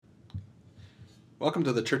Welcome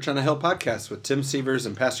to the Church on a Hill podcast with Tim Sievers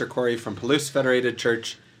and Pastor Corey from Palouse Federated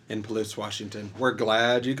Church in Palouse, Washington. We're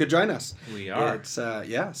glad you could join us. We are.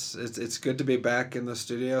 It's good to be back in the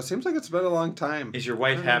studio. Seems like it's been a long time. Is your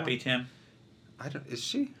wife happy, Tim? Is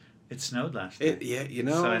she? It snowed last night.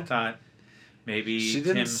 So I thought maybe she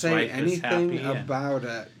didn't Tim's say wife anything is happy about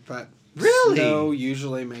it, but Really? snow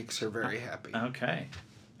usually makes her very happy. Okay,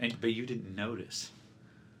 but you didn't notice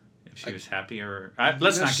if she was happy or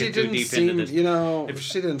let's not get too deep into this.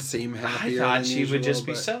 She didn't seem happier. I thought than she usual, would just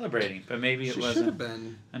be but celebrating, but maybe it she should have wasn't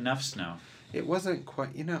been. enough snow. It wasn't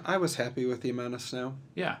quite. I was happy with the amount of snow.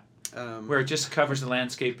 Yeah. Where it just covers the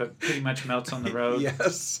landscape but pretty much melts on the road.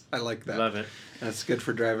 Yes, I like that. Love it. That's good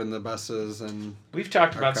for driving the buses. And we've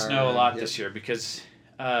talked about car, snow a lot yep. this year because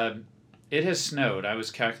it has snowed. I was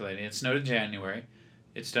calculating. It snowed in January.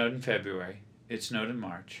 It snowed in February. It snowed in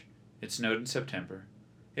March. It snowed in September.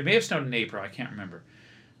 It may have snowed in April. I can't remember.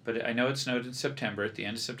 But I know it snowed in September, at the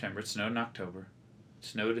end of September. It snowed in October. It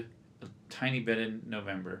snowed a tiny bit in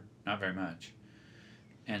November. Not very much.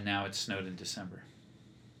 And now it snowed in December.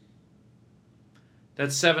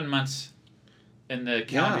 That's 7 months in the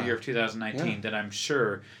calendar year of 2019 that I'm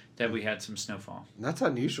sure that we had some snowfall. That's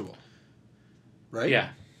unusual, right?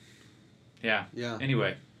 Yeah.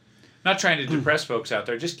 Anyway, not trying to depress folks out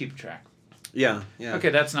there. Just keep track. Yeah. Okay,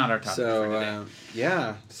 that's not our topic for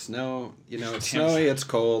today. Snow. It's snowy. It's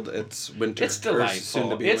cold. It's winter. It's delightful. Soon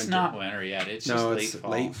to be it's winter. not winter yet. It's just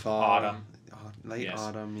late fall, autumn. Late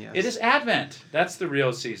autumn. Yes. It is Advent. That's the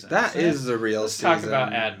real season. That is the real season. Let's talk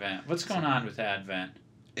about Advent. What's going on with Advent?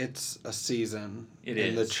 It's a season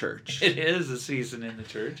in the church. It is a season in the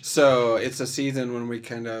church. So it's a season when we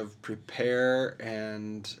kind of prepare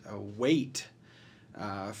and wait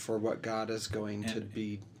for what God is going to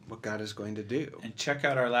be, what God is going to do. And check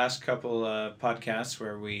out our last couple podcasts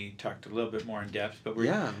where we talked a little bit more in depth. But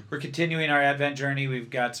we're continuing our Advent journey. We've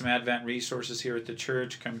got some Advent resources here at the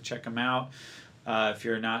church. Come check them out. If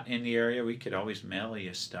you're not in the area, we could always mail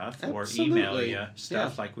you stuff or email you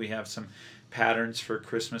stuff. Like we have some patterns for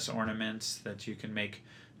Christmas ornaments that you can make.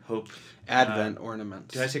 Advent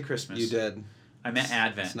ornaments. Did I say Christmas? You did. I meant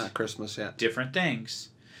Advent. It's not Christmas yet. Different things.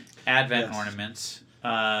 Advent ornaments.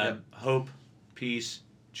 Hope, peace,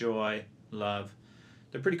 joy, love.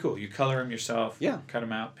 They're pretty cool. You color them yourself. Yeah. Cut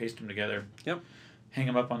them out, paste them together. Yep. Hang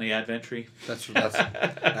them up on the Advent tree. That's what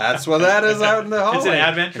that is out in the hallway. It's an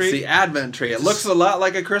Advent tree? It's the Advent tree. It looks a lot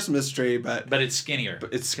like a Christmas tree, but it's skinnier.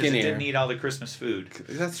 It's skinnier. Because it didn't need all the Christmas food.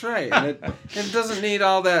 That's right. And it doesn't need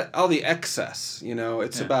all the excess.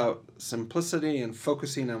 It's about simplicity and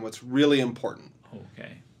focusing on what's really important.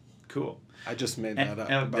 Okay. Cool. I just made that up.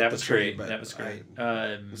 That about was the tree, great. But that was great.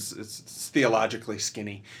 It's theologically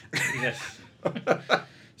skinny. Yes.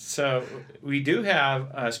 So we do have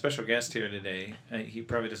a special guest here today. He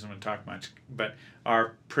probably doesn't want to talk much, but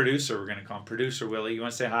our producer, we're going to call him Producer Willie. You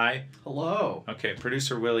want to say hi? Hello. Okay,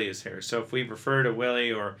 Producer Willie is here. So if we refer to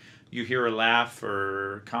Willie or you hear a laugh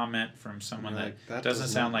or comment from someone that doesn't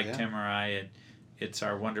sound like Tim or I, it's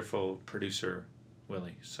our wonderful producer,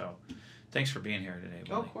 Willie. So thanks for being here today,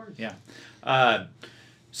 Willie. Oh, of course. Yeah.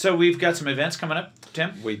 So we've got some events coming up,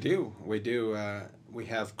 Tim? We do. We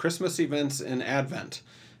have Christmas events in Advent.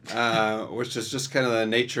 Which is just kind of the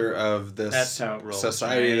nature of this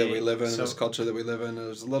society that we live in, this culture that we live in.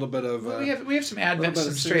 There's a little bit of we have some Advent,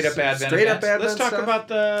 some straight up Advent events. Let's talk about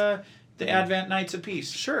the Advent Nights of Peace.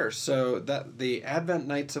 Sure. So the Advent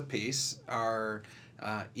Nights of Peace are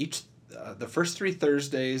the first 3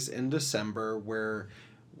 Thursdays in December, where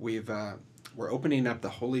we're opening up the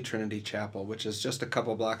Holy Trinity Chapel, which is just a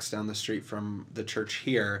couple blocks down the street from the church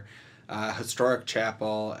here, historic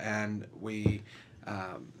chapel, and we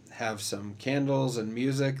have some candles and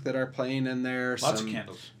music that are playing in there. Lots of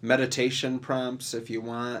candles. Meditation prompts if you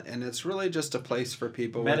want. And it's really just a place for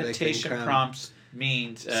people where they can come. Meditation prompts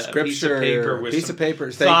means scripture, a piece of paper with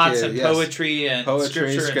some thoughts and poetry and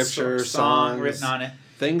scripture and song written on it.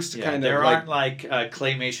 Things to kind of there aren't like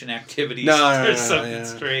claymation activities or something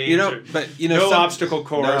strange. No obstacle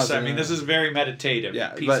course. I mean, this is very meditative,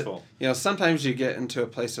 peaceful. But sometimes you get into a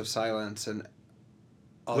place of silence and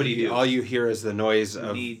what do you do? All you hear is the noise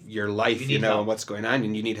of your life, and what's going on,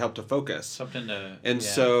 and you need help to focus.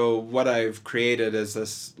 So what I've created is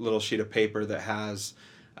this little sheet of paper that has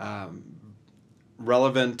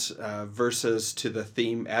relevant verses to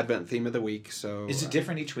the Advent theme of the week. So is it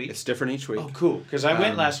different each week? It's different each week. Oh, cool! Because I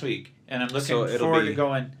went last week, and I'm looking forward to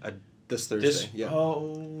going this Thursday. I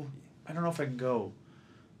don't know if I can go.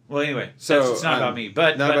 Well, anyway, so it's not about me,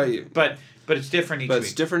 but not about you. But it's different each week. But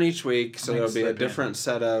it's different each week, so there'll be a different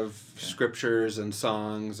set of scriptures and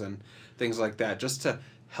songs and things like that, just to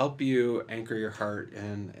help you anchor your heart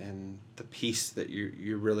in the peace that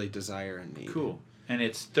you really desire and need. Cool. And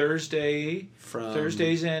it's Thursdays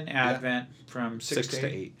in Advent from 6 to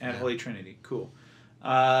 8 at Holy Trinity. Cool.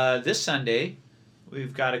 This Sunday,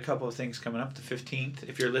 we've got a couple of things coming up. The 15th,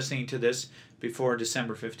 if you're listening to this before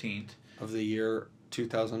December 15th. Of the year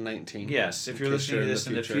 2019. Yes, if you're listening to this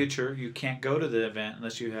in the future, you can't go to the event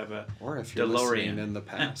unless you have a Or if you're DeLorean. listening in the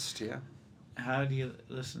past, yeah. How do you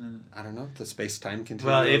listen? I don't know, the space-time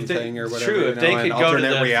continuum thing or whatever. True, if they could go to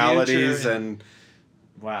the realities future and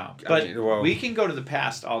wow. But we can go to the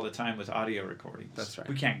past all the time with audio recordings. That's right.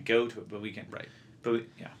 We can't go to it, but we can. Right. But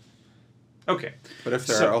yeah. Okay. But if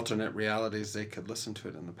there are alternate realities, they could listen to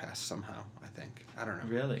it in the past somehow, I think. I don't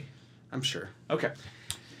know. Really? I'm sure. Okay.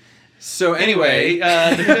 So anyway,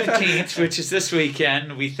 the 15th, which is this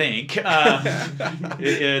weekend, we think,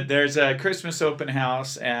 there's a Christmas open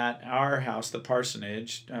house at our house, the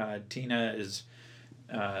Parsonage. Tina has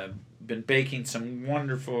been baking some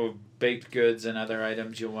wonderful baked goods and other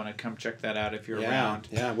items. You'll want to come check that out if you're around.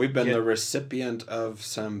 Yeah, we've been the recipient of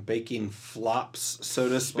some baking flops, so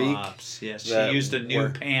to speak. Flops, yes. She used a new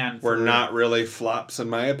pan. We're not really flops, in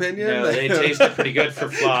my opinion. No, they tasted pretty good for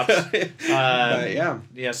flops.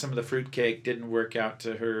 Yeah, some of the fruitcake didn't work out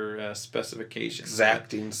to her specifications.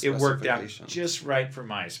 Exacting specifications. It worked out just right for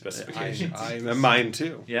my specifications. And mine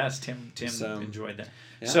too. Yes, Tim enjoyed that.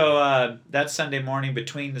 Yeah. So that's Sunday morning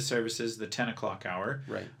between the services, the 10 o'clock hour.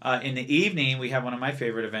 Right. In the evening, we have one of my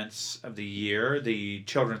favorite events of the year, the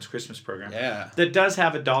Children's Christmas Program. Yeah. That does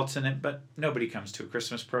have adults in it, but nobody comes to a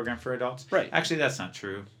Christmas program for adults. Right. Actually, that's not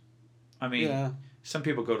true. I mean, some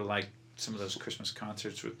people go to like some of those Christmas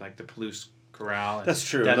concerts with like the Palouse Chorale. And that's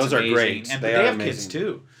true. Those are great. And they have amazing. Kids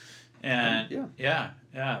too. And yeah.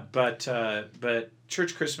 But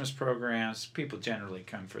church Christmas programs, people generally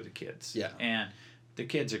come for the kids. Yeah. And the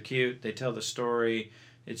kids are cute. They tell the story.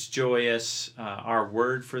 It's joyous. Our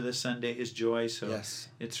word for this Sunday is joy. So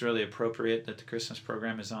it's really appropriate that the Christmas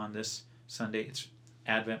program is on this Sunday. It's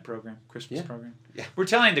Advent program, Christmas program. Yeah. We're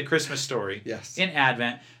telling the Christmas story in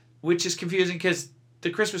Advent, which is confusing because the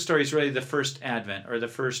Christmas story is really the first Advent or the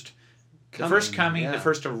first coming, the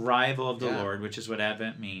first arrival of the Lord, which is what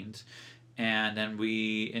Advent means. And then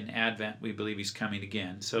in Advent, we believe he's coming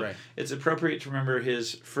again. So it's appropriate to remember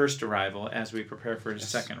his first arrival as we prepare for his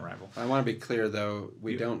second arrival. I want to be clear, though,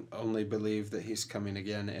 we don't only believe that he's coming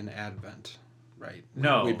again in Advent, right?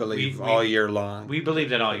 No. We believe all year long. We believe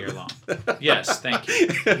that all year long. Yes, thank you.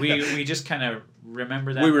 We just kind of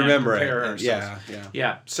remember that. We remember and prepare it. ourselves.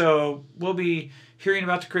 Yeah. So we'll be hearing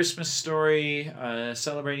about the Christmas story,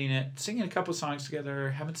 celebrating it, singing a couple songs together,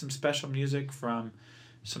 having some special music from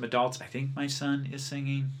some adults. I think my son is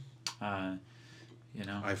singing.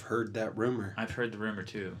 I've heard that rumor. I've heard the rumor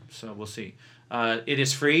too. So we'll see. It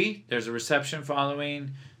is free. There's a reception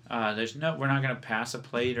following. We're not going to pass a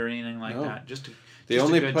plate or anything like that. The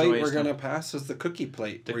only plate we're going to pass is the cookie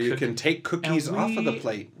plate, where you can take cookies off of the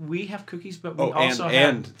plate. We have cookies, but we also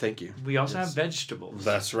have thank you. We also have vegetables.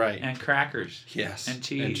 That's right. And crackers. Yes. And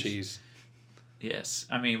cheese. Yes.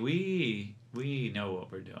 I mean, we know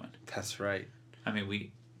what we're doing. That's right. I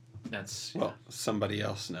mean, somebody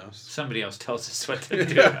else knows. Somebody else tells us what to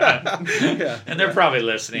do. And they're probably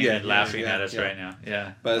listening and laughing at us right now.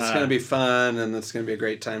 Yeah. But it's going to be fun, and it's going to be a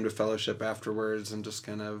great time to fellowship afterwards and just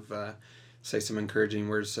kind of say some encouraging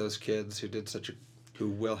words to those kids who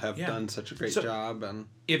will have done such a great job. And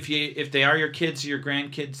if they are your kids, your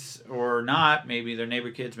grandkids, or not, maybe they're neighbor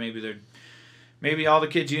kids, maybe all the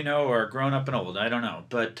kids you know are grown up and old. I don't know,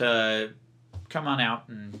 but come on out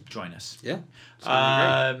and join us. Yeah.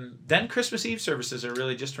 Then Christmas Eve services are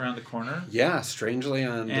really just around the corner. Yeah, strangely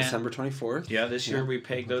on December 24th. Yeah, this year we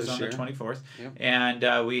pegged those on the 24th. Yep.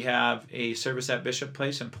 And we have a service at Bishop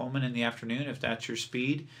Place in Pullman in the afternoon, if that's your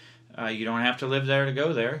speed. You don't have to live there to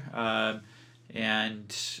go there. And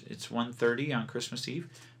it's 1:30 on Christmas Eve.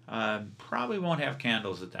 Probably won't have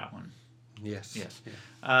candles at that one. Yes.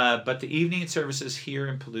 Yeah. But the evening services here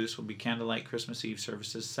in Palouse will be candlelight Christmas Eve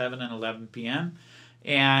services, 7 and 11 p.m.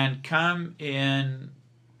 And come in,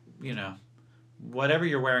 whatever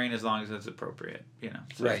you're wearing as long as it's appropriate,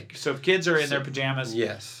 So right. So if kids are in their pajamas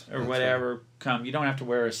or whatever, right. come. You don't have to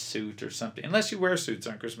wear a suit or something. Unless you wear suits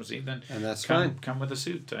on Christmas Eve, then and that's come, fine. Come with a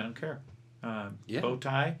suit. I don't care. Bow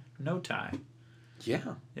tie, no tie.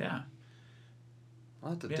 Yeah. Yeah. I'll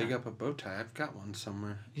have to dig up a bow tie. I've got one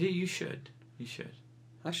somewhere. Yeah, you should. You should.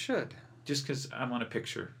 I should. Just because I want a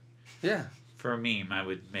picture. Yeah. For a meme, I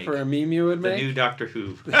would make. For a meme you would the make? new Doctor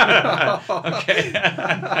Who. Okay.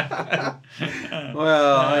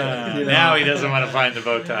 Well, now he doesn't want to find the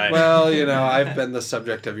bow tie. Well, I've been the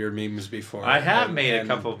subject of your memes before. I have made a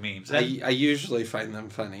couple of memes. I usually find them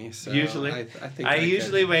funny. So usually, I think I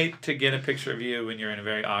usually wait to get a picture of you when you're in a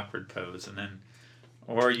very awkward pose, and then,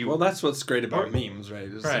 or you. Well, that's what's great about memes, right?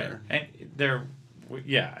 Right, and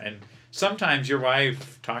and sometimes your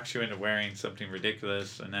wife talks you into wearing something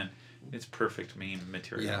ridiculous, and then it's perfect meme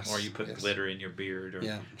material. Yes, or you put glitter in your beard. Or,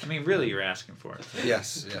 yeah. I mean, really, you're asking for it.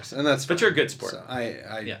 Yes, and that's. But you're a good sport. So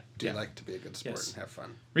I do like to be a good sport and have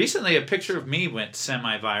fun. Recently, a picture of me went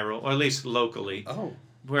semi-viral, or at least locally. Oh.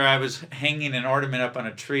 Where I was hanging an ornament up on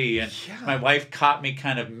a tree, and my wife caught me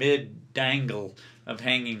kind of mid-dangle of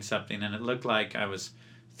hanging something, and it looked like I was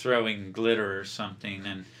throwing glitter or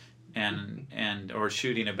something, and or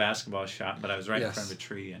shooting a basketball shot, but I was right in front of a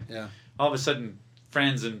tree, and all of a sudden,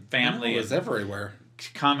 friends and family is everywhere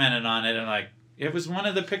commented on it, and like it was one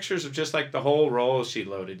of the pictures of just like the whole roll she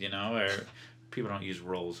loaded, or people don't use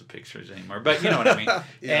rolls of pictures anymore, but you know what I mean.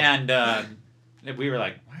 And we were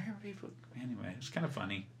like, why are people? Anyway, it's kind of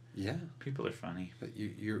funny. Yeah, people are funny. But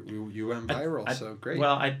you went viral, so great.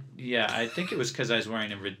 Well, I think it was because I was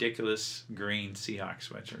wearing a ridiculous green Seahawks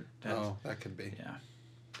sweatshirt. That could be. Yeah.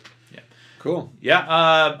 Cool. Yeah.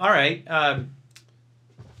 All right.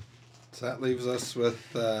 So that leaves us with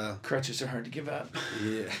crutches are hard to give up.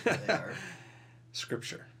 Yeah, they are.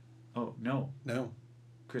 Scripture. Oh no.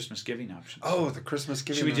 Christmas giving options. Oh, the Christmas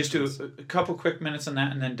giving. Should we just do a couple quick minutes on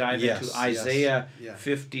that and then dive into Isaiah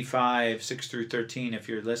 55, 6 through 13? If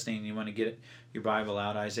you're listening and you want to get your Bible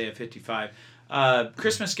out, Isaiah 55.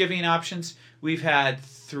 Christmas giving options. We've had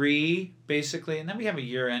 3 basically, and then we have a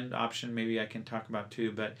year-end option. Maybe I can talk about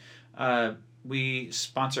 2, but we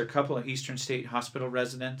sponsor a couple of Eastern State Hospital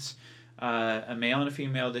residents. A male and a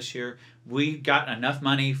female this year. We got enough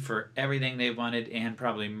money for everything they wanted and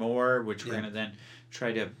probably more, which we're going to then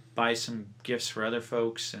try to buy some gifts for other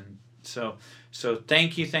folks. And so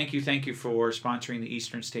thank you for sponsoring the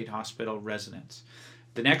Eastern State Hospital residents.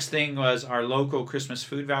 The next thing was our local Christmas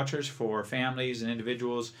food vouchers for families and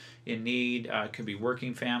individuals in need. Could be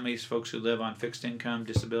working families, folks who live on fixed income,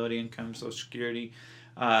 disability income, Social Security.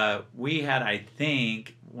 We had, I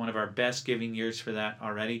think, one of our best giving years for that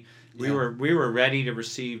already. We were ready to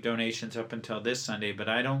receive donations up until this Sunday, but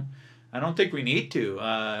I don't think we need to.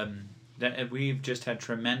 That we've just had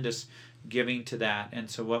tremendous giving to that, and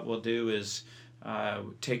so what we'll do is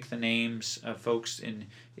take the names of folks in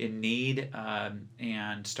need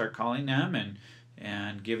and start calling them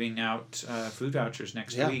and giving out food vouchers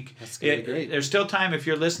next week. That's gonna be great. There's still time if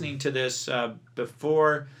you're listening to this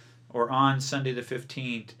before or on Sunday the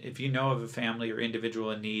 15th. If you know of a family or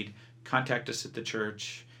individual in need, contact us at the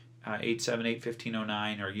church,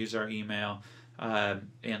 878-1509, or use our email and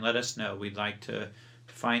let us know. We'd like to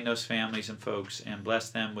find those families and folks and bless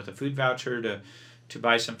them with a food voucher to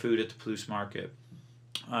buy some food at the Palouse Market.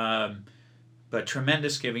 But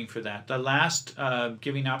tremendous giving for that. The last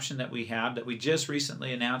giving option that we have that we just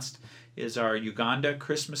recently announced is our Uganda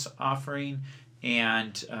Christmas offering.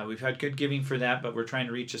 And we've had good giving for that, but we're trying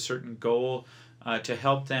to reach a certain goal to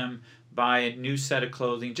help them buy a new set of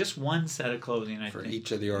clothing, just one set of clothing, I think. For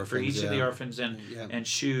each of the orphans. For each of the orphans and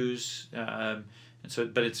shoes. And so,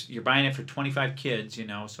 but you're buying it for 25 kids,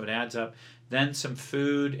 so it adds up. Then some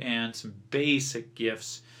food and some basic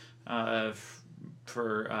gifts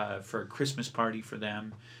for a Christmas party for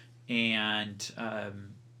them, and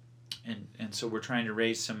so we're trying to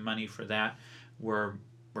raise some money for that. We're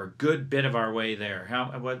a good bit of our way there.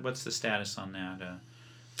 What's the status on that?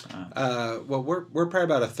 Well, we're probably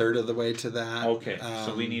about a third of the way to that. Okay,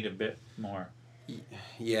 so we need a bit more.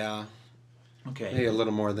 Yeah. Okay. Maybe a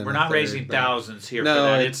little more than. We're not raising thousands here. No, for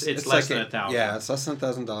that. It's less than $1,000. Yeah, it's less than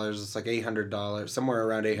 $1,000. It's like $800, somewhere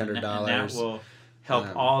around $800. And that will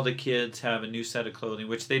help all the kids have a new set of clothing,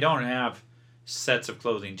 which they don't have sets of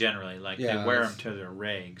clothing generally. Like they wear them to their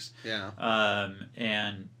rags. Yeah.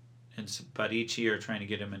 But each year trying to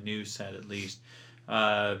get them a new set at least,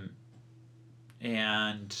 and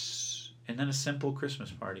then a simple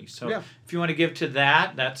Christmas party. So if you want to give to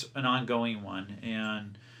that, that's an ongoing one.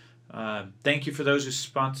 And thank you for those who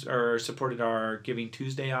supported our Giving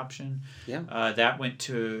Tuesday option. Yeah. That went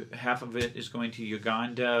to half of it is going to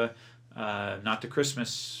Uganda, not the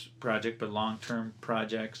Christmas project, but long-term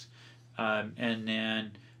projects, and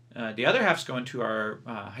then the other half's going to our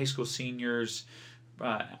high school seniors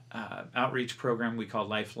outreach program we call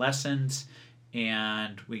Life Lessons,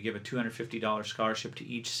 and we give a $250 scholarship to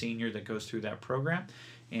each senior that goes through that program,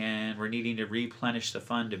 and we're needing to replenish the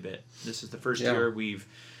fund a bit. This is the first year we've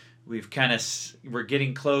we've kind of we're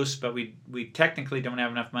getting close, but we technically don't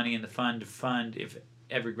have enough money in the fund to fund if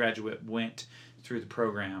every graduate went through the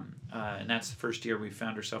program, and that's the first year we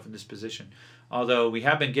found ourselves in this position. Although we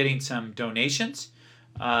have been getting some donations,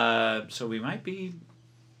 so we might be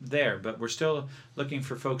there, but we're still looking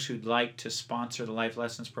for folks who'd like to sponsor the Life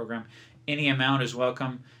Lessons program. Any amount is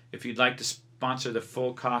welcome. If you'd like to sponsor the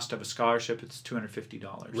full cost of a scholarship, it's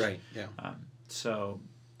 $250. Right. Yeah. So,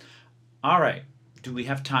 all right. Do we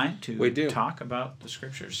have time We do. to talk about the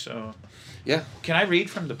scriptures? So, Yeah. can I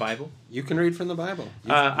read from the Bible? You can read from the Bible.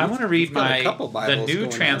 I want to read you've got a couple the Bibles new going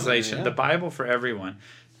on translation, there, yeah. the Bible for Everyone.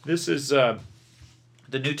 This is the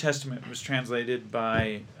New Testament was translated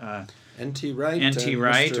by N.T. Wright. N.T. and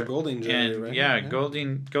Wright, Mr. Golden J. and right?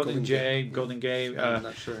 Golden Gay. I'm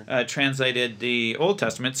not sure. Translated the Old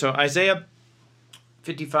Testament. So Isaiah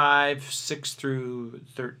 55, 6 through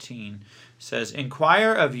 13 says,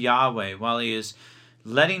 "Inquire of Yahweh while he is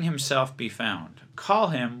letting himself be found. Call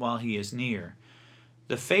him while he is near.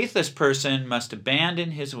 The faithless person must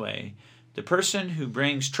abandon his way. The person who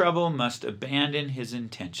brings trouble must abandon his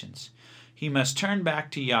intentions. He must turn back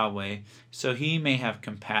to Yahweh so he may have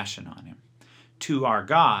compassion on him. To our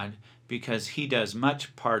God, because he does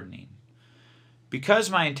much pardoning. Because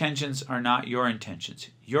my intentions are not your intentions,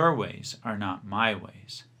 your ways are not my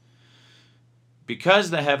ways. Because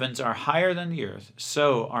the heavens are higher than the earth,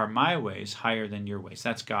 so are my ways higher than your ways."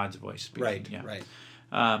 That's God's voice speaking. Right. Yeah.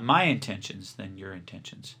 Right. My intentions than your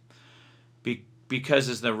intentions. Because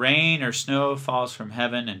as the rain or snow falls from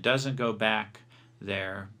heaven and doesn't go back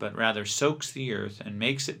there, but rather soaks the earth and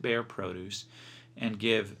makes it bear produce, and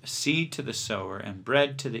give seed to the sower and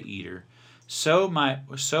bread to the eater, so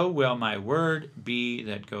will my word be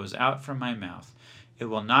that goes out from my mouth. It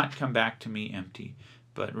will not come back to me empty,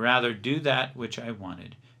 but rather do that which I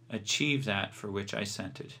wanted, achieve that for which I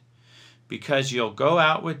sent it. Because you'll go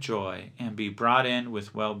out with joy and be brought in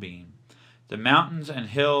with well-being. The mountains and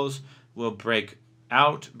hills will break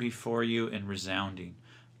out before you in resounding.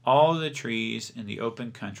 All the trees in the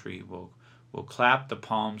open country will clap the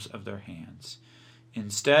palms of their hands.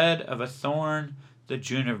 Instead of a thorn, the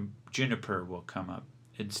juniper will come up.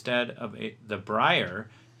 Instead of the briar,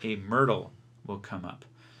 a myrtle will come up.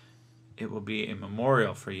 It will be a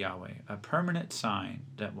memorial for Yahweh, a permanent sign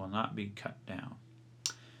that will not be cut down.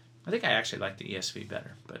 I think I actually like the ESV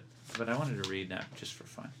better, but I wanted to read that just for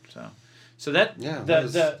fun. So that that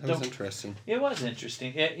was interesting. It was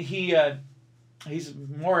interesting. He's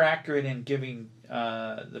more accurate in giving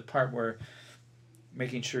the part where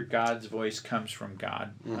making sure God's voice comes from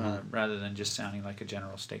God, rather than just sounding like a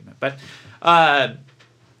general statement. But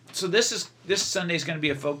so this Sunday is going to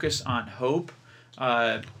be a focus on hope.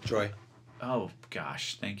 Joy. Oh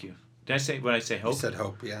gosh, thank you. Did I say what I say? Hope. You said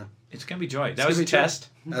hope. Yeah. It's going to be joy. That was a test.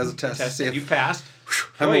 That was a test. See if You passed.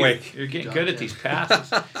 I'm awake. You're getting good at these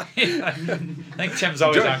passes. I think Tim's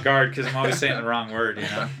always on guard because I'm always saying the wrong word.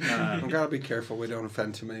 We've got to be careful we don't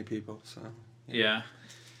offend too many people. So. Yeah.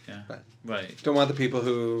 But Right. don't want the people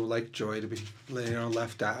who like joy to be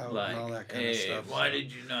left out and all that kind of stuff. Why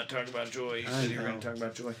did you not talk about joy? You said you were going to talk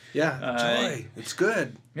about joy. Yeah, joy. It's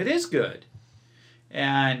good. It is good.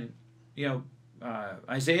 And,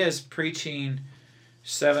 Isaiah is preaching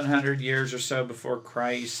 700 years or so before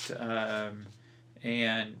Christ,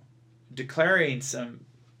 and declaring some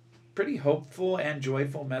pretty hopeful and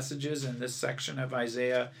joyful messages in this section of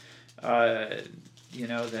Isaiah. That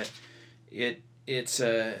it's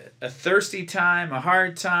a thirsty time, a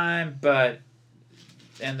hard time,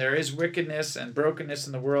 and there is wickedness and brokenness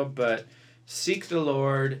in the world, but seek the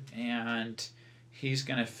Lord and He's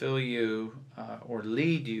going to fill you or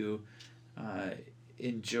lead you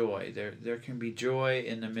in joy. There can be joy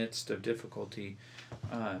in the midst of difficulty.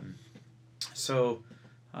 So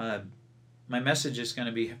my message is going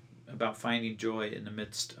to be about finding joy in the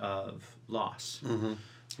midst of loss. Mm-hmm.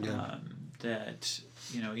 Yeah. That,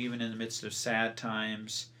 even in the midst of sad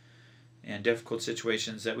times and difficult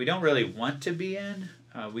situations that we don't really want to be in,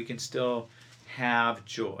 we can still have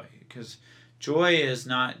joy. Because joy is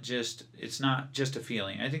not just a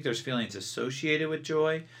feeling. I think there's feelings associated with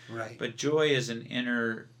joy. Right. But joy is an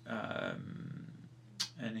inner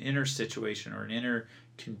situation or an inner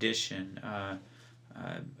condition.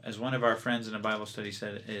 As one of our friends in a Bible study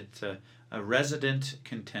said, it's a resident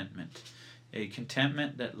contentment. A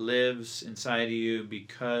contentment that lives inside of you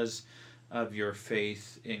because of your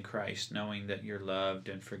faith in Christ, knowing that you're loved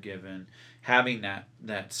and forgiven, having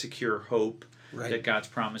that secure hope that God's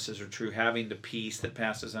promises are true, having the peace that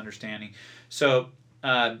passes understanding. So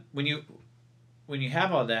when you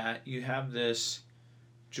have all that, you have this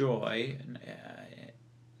joy,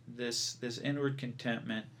 this inward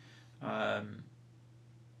contentment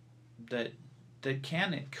that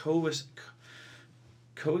can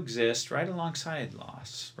coexist right alongside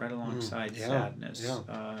loss, right alongside sadness.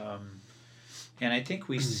 Yeah. And I think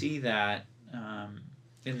we see that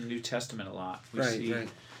in the New Testament a lot. We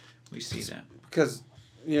see that. Because,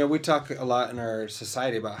 we talk a lot in our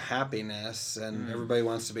society about happiness, and everybody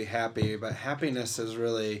wants to be happy, but happiness is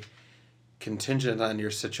really contingent on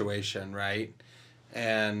your situation, right?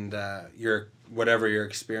 And whatever you're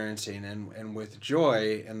experiencing. And with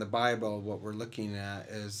joy in the Bible, what we're looking at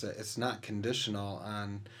is that it's not conditional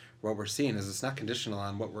on what we're seeing, it's not conditional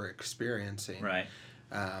on what we're experiencing. Right.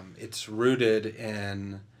 It's rooted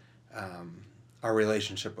in our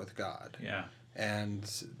relationship with God. Yeah. And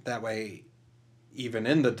that way, even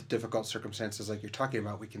in the difficult circumstances like you're talking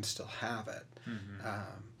about, we can still have it.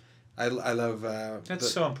 I love... That's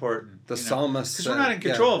so important. The psalmist... Because we're not in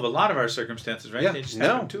control of a lot of our circumstances, right? Yeah. They just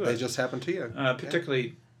happen to us. They just happen to you.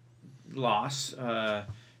 Particularly loss.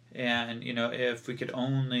 And, if we could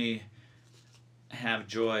only have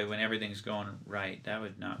joy when everything's going right, that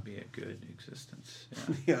would not be a good existence.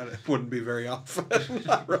 Yeah, it wouldn't be very often,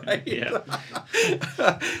 right? Yeah.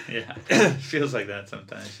 Yeah. Feels like that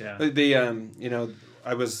sometimes, yeah.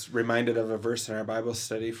 I was reminded of a verse in our Bible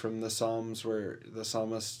study from the Psalms where the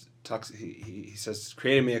psalmist talks, he says,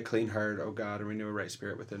 "Create in me a clean heart, O God, and renew a right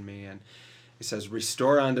spirit within me." And he says,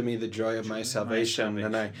 "Restore unto me the joy of my salvation."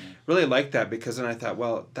 And I really liked that, because then I thought,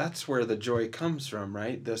 well, that's where the joy comes from,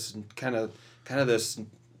 right? This kind of this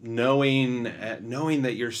knowing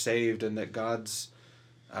that you're saved and that God's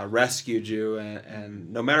rescued you,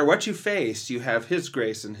 and no matter what you face, you have His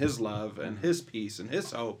grace and His love and His peace and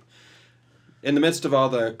His hope in the midst of all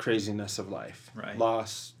the craziness of life, right?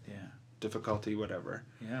 Loss, difficulty, whatever.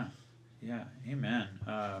 Yeah, amen.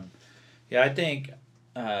 I think,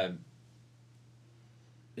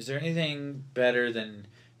 is there anything better than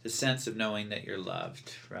the sense of knowing that you're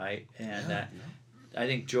loved, right? And I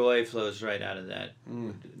think joy flows right out of that.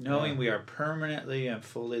 Knowing we are permanently and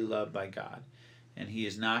fully loved by God, and He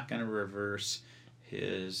is not going to reverse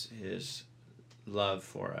His love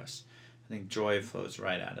for us. I think joy flows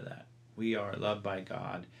right out of that. We are loved by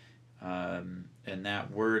God, and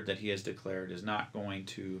that word that He has declared is not going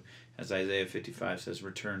to, as Isaiah 55 says,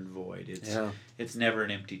 return void. It's never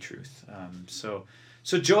an empty truth. So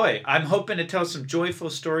joy. I'm hoping to tell some joyful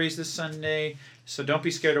stories this Sunday. So don't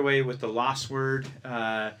be scared away with the lost word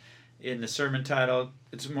in the sermon title.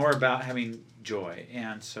 It's more about having joy.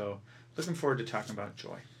 And so looking forward to talking about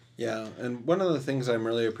joy. Yeah, and one of the things I'm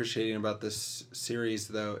really appreciating about this series,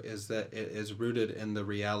 though, is that it is rooted in the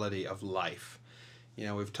reality of life.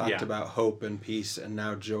 We've talked about hope and peace and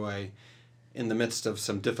now joy in the midst of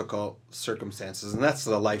some difficult circumstances, and that's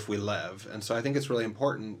the life we live. And so I think it's really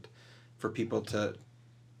important for people to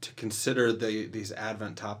consider these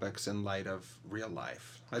Advent topics in light of real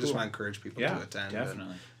life. I just want to encourage people to attend.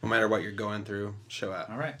 Definitely. No matter what you're going through, show up.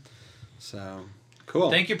 All right. So,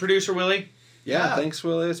 cool. Thank you, Producer Willie. Yeah, thanks,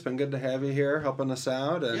 Willie. It's been good to have you here helping us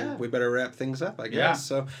out, and we better wrap things up, I guess. Yeah.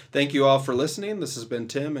 So thank you all for listening. This has been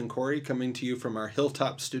Tim and Corey coming to you from our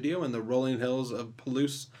Hilltop studio in the rolling hills of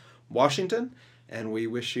Palouse, Washington, and we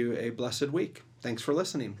wish you a blessed week. Thanks for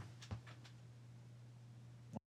listening.